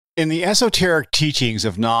In the esoteric teachings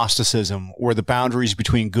of Gnosticism, where the boundaries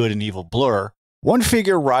between good and evil blur, one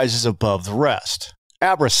figure rises above the rest: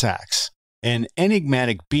 Abrasax, an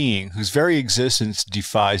enigmatic being whose very existence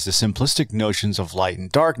defies the simplistic notions of light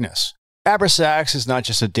and darkness. Abrasax is not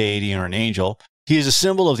just a deity or an angel, he is a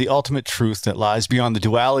symbol of the ultimate truth that lies beyond the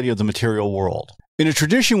duality of the material world. In a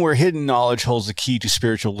tradition where hidden knowledge holds the key to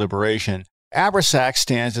spiritual liberation, Abrasax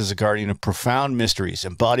stands as a guardian of profound mysteries,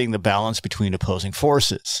 embodying the balance between opposing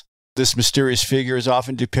forces. This mysterious figure is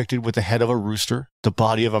often depicted with the head of a rooster, the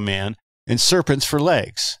body of a man, and serpents for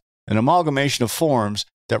legs, an amalgamation of forms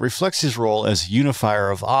that reflects his role as unifier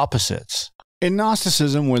of opposites. In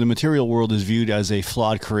Gnosticism, where the material world is viewed as a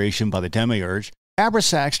flawed creation by the demiurge,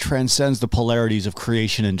 Abrasax transcends the polarities of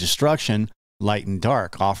creation and destruction, light and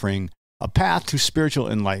dark, offering a path to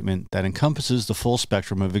spiritual enlightenment that encompasses the full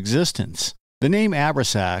spectrum of existence. The name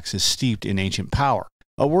Abrasax is steeped in ancient power,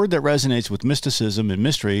 a word that resonates with mysticism and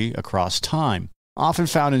mystery across time. Often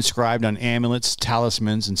found inscribed on amulets,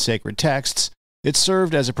 talismans, and sacred texts, it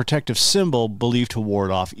served as a protective symbol believed to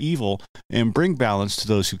ward off evil and bring balance to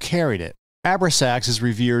those who carried it. Abrasax is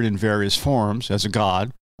revered in various forms as a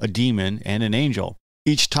god, a demon, and an angel,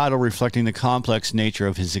 each title reflecting the complex nature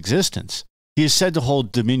of his existence. He is said to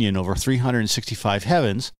hold dominion over 365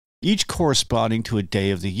 heavens, each corresponding to a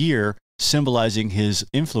day of the year, symbolizing his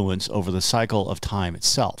influence over the cycle of time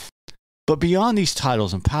itself. But beyond these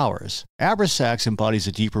titles and powers, Abrasax embodies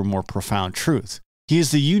a deeper, more profound truth. He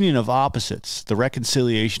is the union of opposites, the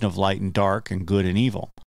reconciliation of light and dark and good and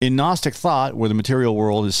evil. In Gnostic thought, where the material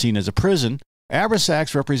world is seen as a prison,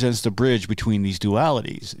 Abrasax represents the bridge between these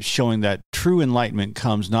dualities, showing that true enlightenment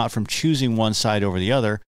comes not from choosing one side over the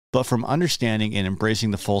other, but from understanding and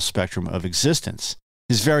embracing the full spectrum of existence.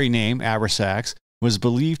 His very name, Abrasax, was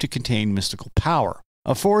believed to contain mystical power,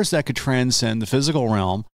 a force that could transcend the physical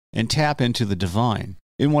realm and tap into the divine.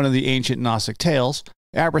 In one of the ancient Gnostic tales,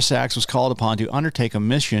 Abrasax was called upon to undertake a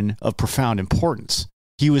mission of profound importance.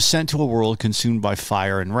 He was sent to a world consumed by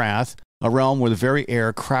fire and wrath, a realm where the very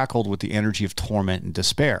air crackled with the energy of torment and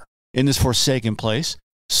despair. In this forsaken place,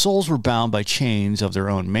 souls were bound by chains of their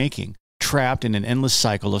own making, trapped in an endless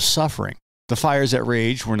cycle of suffering. The fires that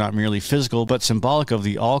raged were not merely physical, but symbolic of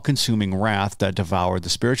the all-consuming wrath that devoured the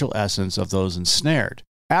spiritual essence of those ensnared.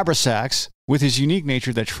 Abrasax, with his unique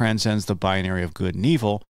nature that transcends the binary of good and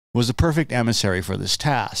evil, was the perfect emissary for this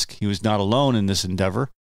task. He was not alone in this endeavor.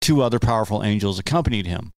 Two other powerful angels accompanied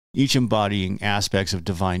him, each embodying aspects of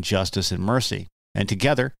divine justice and mercy, and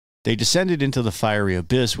together they descended into the fiery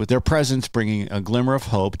abyss, with their presence bringing a glimmer of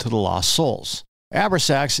hope to the lost souls.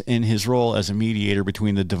 Abrasax, in his role as a mediator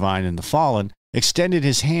between the divine and the fallen, extended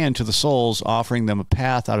his hand to the souls, offering them a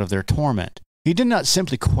path out of their torment. He did not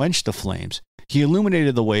simply quench the flames, he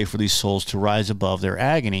illuminated the way for these souls to rise above their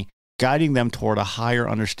agony, guiding them toward a higher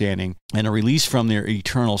understanding and a release from their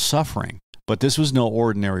eternal suffering. But this was no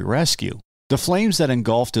ordinary rescue. The flames that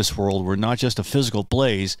engulfed this world were not just a physical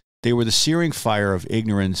blaze, they were the searing fire of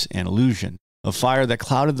ignorance and illusion, a fire that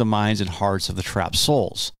clouded the minds and hearts of the trapped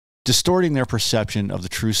souls, distorting their perception of the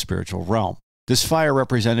true spiritual realm. This fire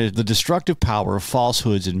represented the destructive power of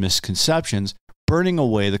falsehoods and misconceptions, burning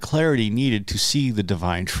away the clarity needed to see the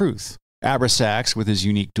divine truth. Abrasax, with his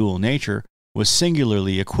unique dual nature, was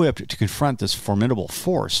singularly equipped to confront this formidable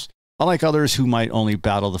force. Unlike others who might only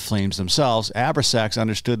battle the flames themselves, Abrasax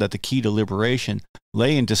understood that the key to liberation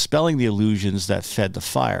lay in dispelling the illusions that fed the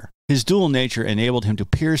fire. His dual nature enabled him to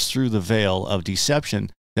pierce through the veil of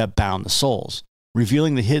deception that bound the souls,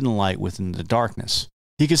 revealing the hidden light within the darkness.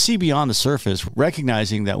 He could see beyond the surface,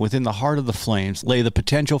 recognizing that within the heart of the flames lay the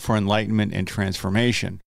potential for enlightenment and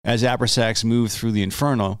transformation. As Abrasax moved through the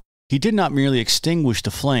inferno, he did not merely extinguish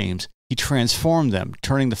the flames, he transformed them,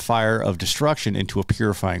 turning the fire of destruction into a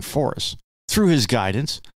purifying force. Through his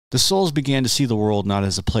guidance, the souls began to see the world not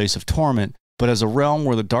as a place of torment, but as a realm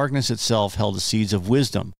where the darkness itself held the seeds of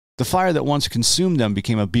wisdom. The fire that once consumed them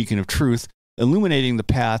became a beacon of truth, illuminating the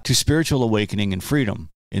path to spiritual awakening and freedom.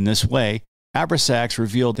 In this way, Abrasax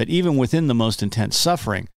revealed that even within the most intense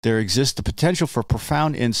suffering, there exists the potential for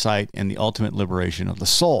profound insight and the ultimate liberation of the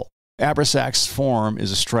soul. Abrasax's form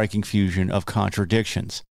is a striking fusion of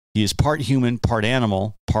contradictions. He is part human, part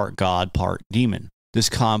animal, part god, part demon. This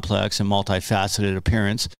complex and multifaceted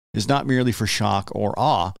appearance is not merely for shock or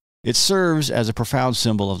awe, it serves as a profound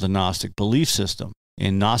symbol of the Gnostic belief system.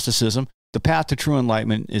 In Gnosticism, the path to true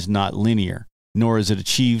enlightenment is not linear, nor is it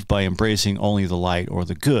achieved by embracing only the light or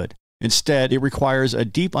the good. Instead, it requires a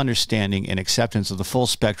deep understanding and acceptance of the full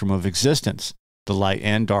spectrum of existence, the light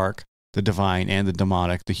and dark, the divine and the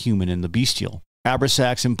demonic, the human and the bestial.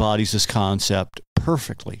 Abrasax embodies this concept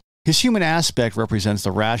perfectly. His human aspect represents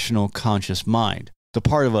the rational, conscious mind, the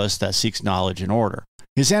part of us that seeks knowledge and order.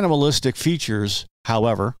 His animalistic features,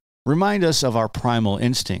 however, remind us of our primal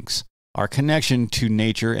instincts, our connection to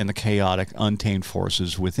nature and the chaotic, untamed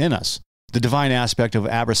forces within us. The divine aspect of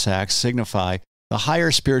Abrasax signify the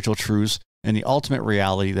higher spiritual truths and the ultimate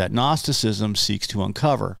reality that Gnosticism seeks to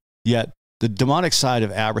uncover. Yet, the demonic side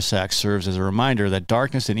of Abrasax serves as a reminder that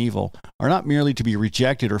darkness and evil are not merely to be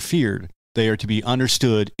rejected or feared, they are to be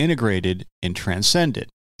understood, integrated, and transcended.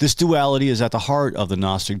 This duality is at the heart of the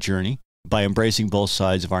Gnostic journey. By embracing both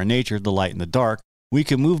sides of our nature, the light and the dark, we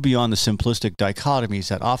can move beyond the simplistic dichotomies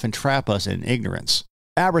that often trap us in ignorance.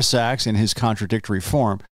 Abrasax, in his contradictory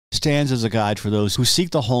form, stands as a guide for those who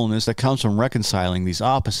seek the wholeness that comes from reconciling these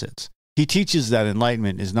opposites. He teaches that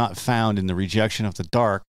enlightenment is not found in the rejection of the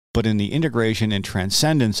dark, but in the integration and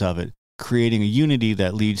transcendence of it, creating a unity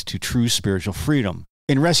that leads to true spiritual freedom.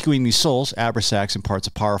 In rescuing these souls, Abrasax imparts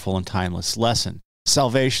a powerful and timeless lesson.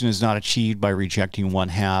 Salvation is not achieved by rejecting one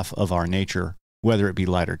half of our nature, whether it be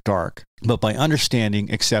light or dark, but by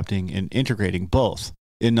understanding, accepting, and integrating both.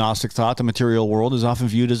 In Gnostic thought, the material world is often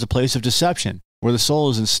viewed as a place of deception, where the soul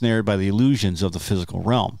is ensnared by the illusions of the physical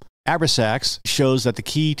realm. Abrasax shows that the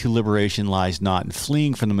key to liberation lies not in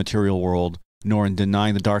fleeing from the material world, nor in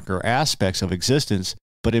denying the darker aspects of existence,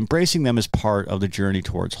 but embracing them as part of the journey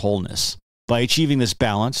towards wholeness. By achieving this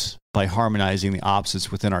balance, by harmonizing the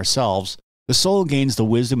opposites within ourselves, the soul gains the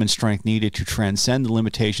wisdom and strength needed to transcend the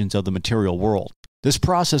limitations of the material world. This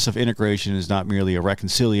process of integration is not merely a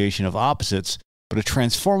reconciliation of opposites, but a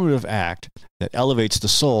transformative act that elevates the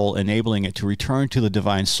soul, enabling it to return to the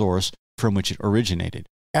divine source from which it originated.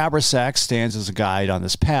 Abrasax stands as a guide on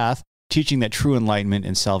this path, teaching that true enlightenment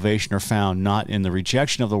and salvation are found not in the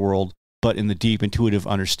rejection of the world, but in the deep intuitive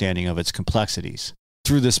understanding of its complexities.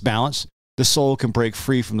 Through this balance, the soul can break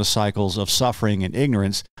free from the cycles of suffering and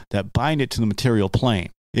ignorance that bind it to the material plane.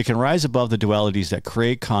 It can rise above the dualities that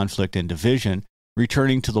create conflict and division,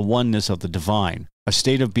 returning to the oneness of the divine, a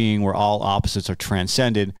state of being where all opposites are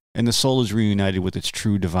transcended and the soul is reunited with its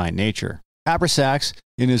true divine nature. Abrasax,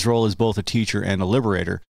 in his role as both a teacher and a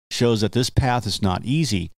liberator, shows that this path is not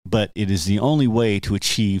easy, but it is the only way to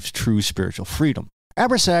achieve true spiritual freedom.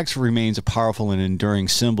 Abrasax remains a powerful and enduring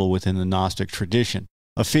symbol within the Gnostic tradition,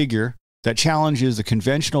 a figure that challenges the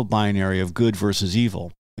conventional binary of good versus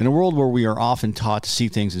evil. In a world where we are often taught to see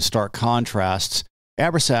things in stark contrasts,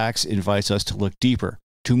 Abrasax invites us to look deeper,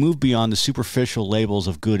 to move beyond the superficial labels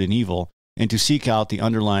of good and evil, and to seek out the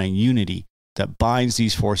underlying unity that binds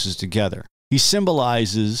these forces together. He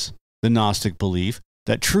symbolizes the Gnostic belief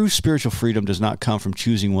that true spiritual freedom does not come from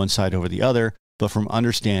choosing one side over the other, but from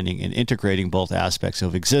understanding and integrating both aspects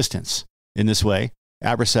of existence. In this way,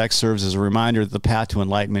 Abrasax serves as a reminder that the path to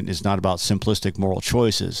enlightenment is not about simplistic moral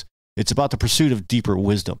choices. It's about the pursuit of deeper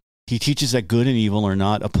wisdom. He teaches that good and evil are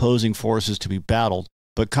not opposing forces to be battled,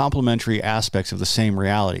 but complementary aspects of the same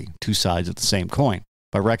reality, two sides of the same coin.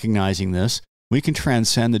 By recognizing this, we can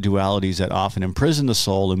transcend the dualities that often imprison the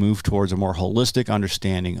soul and move towards a more holistic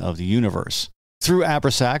understanding of the universe. Through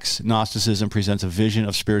Abrasax, Gnosticism presents a vision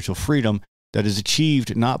of spiritual freedom that is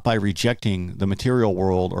achieved not by rejecting the material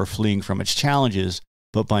world or fleeing from its challenges,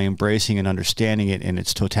 but by embracing and understanding it in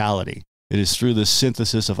its totality. It is through this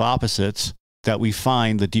synthesis of opposites that we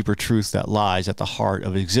find the deeper truth that lies at the heart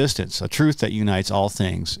of existence, a truth that unites all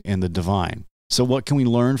things in the divine. So what can we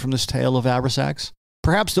learn from this tale of Abrasax?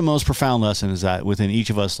 Perhaps the most profound lesson is that within each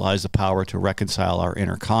of us lies the power to reconcile our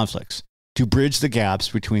inner conflicts, to bridge the gaps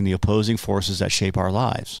between the opposing forces that shape our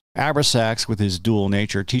lives. Abrasax, with his dual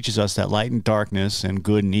nature, teaches us that light and darkness and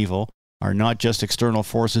good and evil are not just external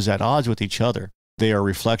forces at odds with each other. They are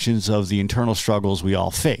reflections of the internal struggles we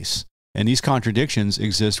all face, and these contradictions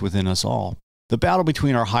exist within us all. The battle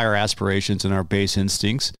between our higher aspirations and our base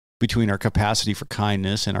instincts, between our capacity for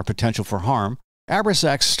kindness and our potential for harm,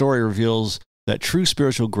 Abrasax's story reveals that true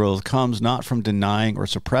spiritual growth comes not from denying or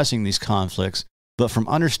suppressing these conflicts, but from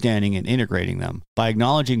understanding and integrating them. By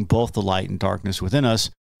acknowledging both the light and darkness within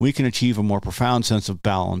us, we can achieve a more profound sense of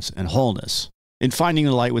balance and wholeness. In finding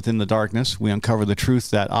the light within the darkness, we uncover the truth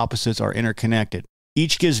that opposites are interconnected.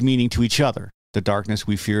 Each gives meaning to each other. The darkness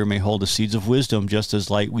we fear may hold the seeds of wisdom, just as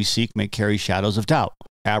light we seek may carry shadows of doubt.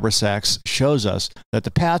 Abrasax shows us that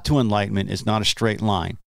the path to enlightenment is not a straight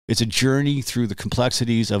line. It's a journey through the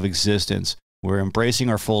complexities of existence, where embracing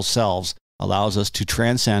our full selves allows us to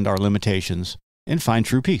transcend our limitations and find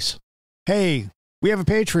true peace. Hey, we have a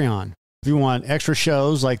Patreon. If you want extra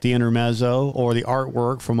shows like the intermezzo or the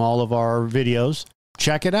artwork from all of our videos,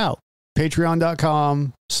 check it out.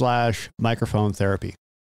 Patreon.com/microphone therapy.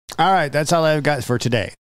 All right, that's all I've got for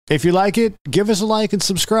today. If you like it, give us a like and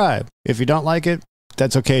subscribe. If you don't like it,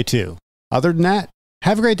 that's okay too. Other than that,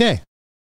 have a great day.